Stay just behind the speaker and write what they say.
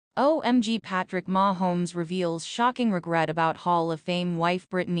OMG, Patrick Mahomes reveals shocking regret about Hall of Fame wife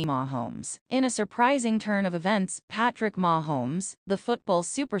Brittany Mahomes. In a surprising turn of events, Patrick Mahomes, the football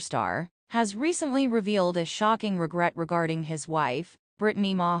superstar, has recently revealed a shocking regret regarding his wife,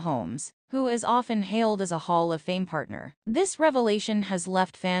 Brittany Mahomes, who is often hailed as a Hall of Fame partner. This revelation has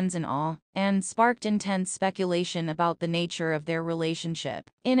left fans in awe and sparked intense speculation about the nature of their relationship.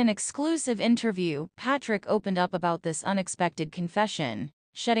 In an exclusive interview, Patrick opened up about this unexpected confession,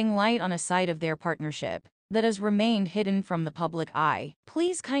 shedding light on a side of their partnership that has remained hidden from the public eye.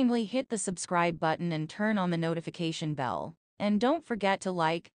 Please kindly hit the subscribe button and turn on the notification bell. And don't forget to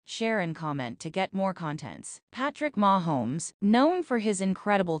like, share and comment to get more contents. Patrick Mahomes, known for his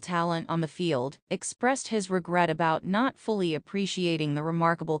incredible talent on the field, expressed his regret about not fully appreciating the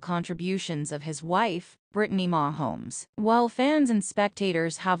remarkable contributions of his wife, Brittany Mahomes. While fans and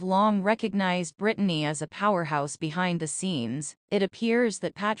spectators have long recognized Brittany as a powerhouse behind the scenes, it appears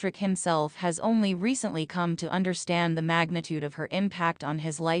that Patrick himself has only recently come to understand the magnitude of her impact on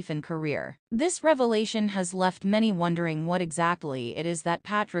his life and career. This revelation has left many wondering what exactly it is that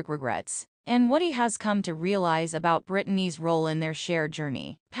Patrick regrets, and what he has come to realize about Brittany's role in their shared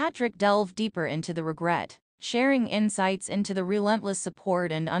journey. Patrick delved deeper into the regret, sharing insights into the relentless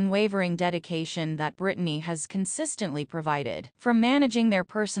support and unwavering dedication that Brittany has consistently provided. From managing their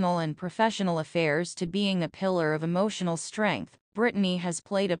personal and professional affairs to being a pillar of emotional strength, Brittany has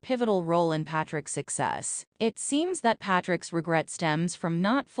played a pivotal role in Patrick's success. It seems that Patrick's regret stems from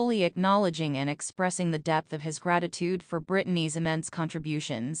not fully acknowledging and expressing the depth of his gratitude for Brittany's immense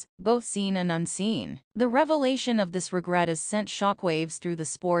contributions, both seen and unseen. The revelation of this regret has sent shockwaves through the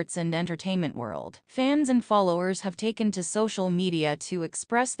sports and entertainment world. Fans and followers have taken to social media to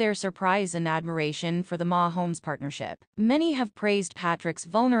express their surprise and admiration for the Mahomes partnership. Many have praised Patrick's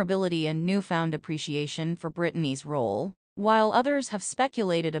vulnerability and newfound appreciation for Brittany's role, while others have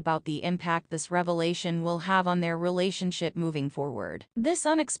speculated about the impact this revelation will have on their relationship moving forward. This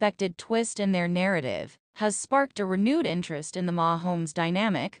unexpected twist in their narrative has sparked a renewed interest in the Mahomes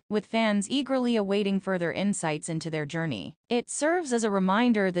dynamic, with fans eagerly awaiting further insights into their journey. It serves as a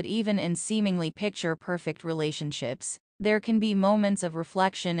reminder that even in seemingly picture-perfect relationships, there can be moments of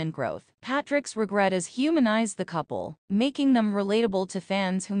reflection and growth. Patrick's regret has humanized the couple, making them relatable to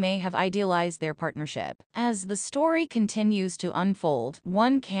fans who may have idealized their partnership. As the story continues to unfold,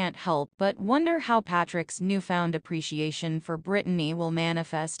 one can't help but wonder how Patrick's newfound appreciation for Brittany will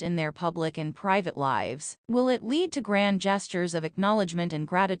manifest in their public and private lives. Will it lead to grand gestures of acknowledgement and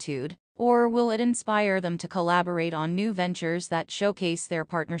gratitude, or will it inspire them to collaborate on new ventures that showcase their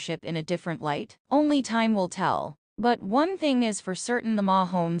partnership in a different light? Only time will tell. But one thing is for certain, the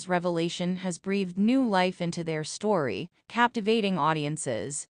Mahomes revelation has breathed new life into their story, captivating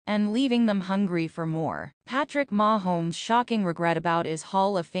audiences and leaving them hungry for more. Patrick Mahomes' shocking regret about his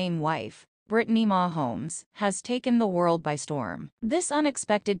Hall of Fame wife, Brittany Mahomes, has taken the world by storm. This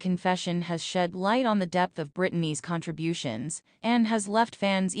unexpected confession has shed light on the depth of Brittany's contributions and has left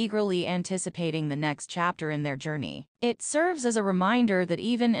fans eagerly anticipating the next chapter in their journey. It serves as a reminder that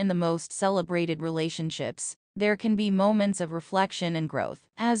even in the most celebrated relationships, there can be moments of reflection and growth.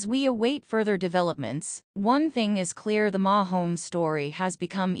 As we await further developments, one thing is clear: the Mahomes story has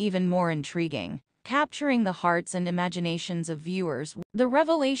become even more intriguing, capturing the hearts and imaginations of viewers. The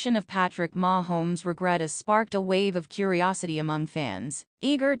revelation of Patrick Mahomes' regret has sparked a wave of curiosity among fans,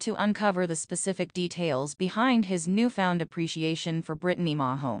 eager to uncover the specific details behind his newfound appreciation for Brittany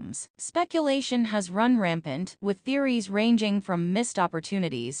Mahomes. Speculation has run rampant, with theories ranging from missed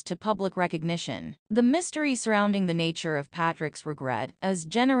opportunities to public recognition. The mystery surrounding the nature of Patrick's regret has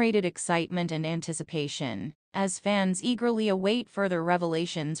generated excitement and anticipation, as fans eagerly await further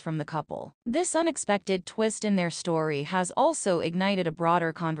revelations from the couple. This unexpected twist in their story has also ignited a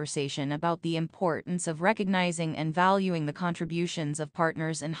broader conversation about the importance of recognizing and valuing the contributions of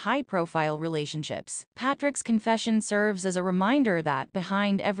partners in high-profile relationships. Patrick's confession serves as a reminder that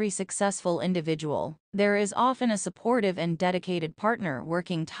behind every successful individual, there is often a supportive and dedicated partner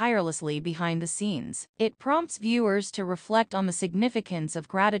working tirelessly behind the scenes. It prompts viewers to reflect on the significance of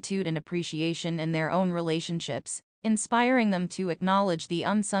gratitude and appreciation in their own relationships, inspiring them to acknowledge the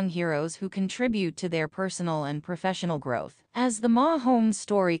unsung heroes who contribute to their personal and professional growth. As the Mahomes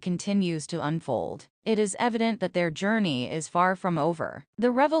story continues to unfold, it is evident that their journey is far from over.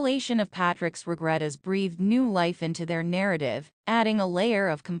 The revelation of Patrick's regret has breathed new life into their narrative, adding a layer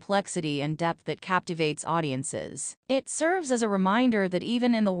of complexity and depth that captivates audiences. It serves as a reminder that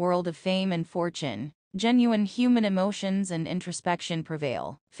even in the world of fame and fortune, genuine human emotions and introspection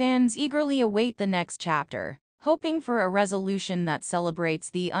prevail. Fans eagerly await the next chapter, hoping for a resolution that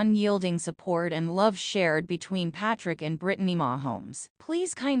celebrates the unyielding support and love shared between Patrick and Brittany Mahomes.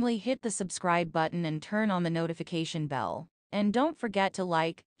 Please kindly hit the subscribe button and turn on the notification bell. And don't forget to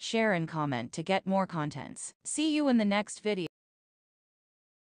like, share and comment to get more contents. See you in the next video.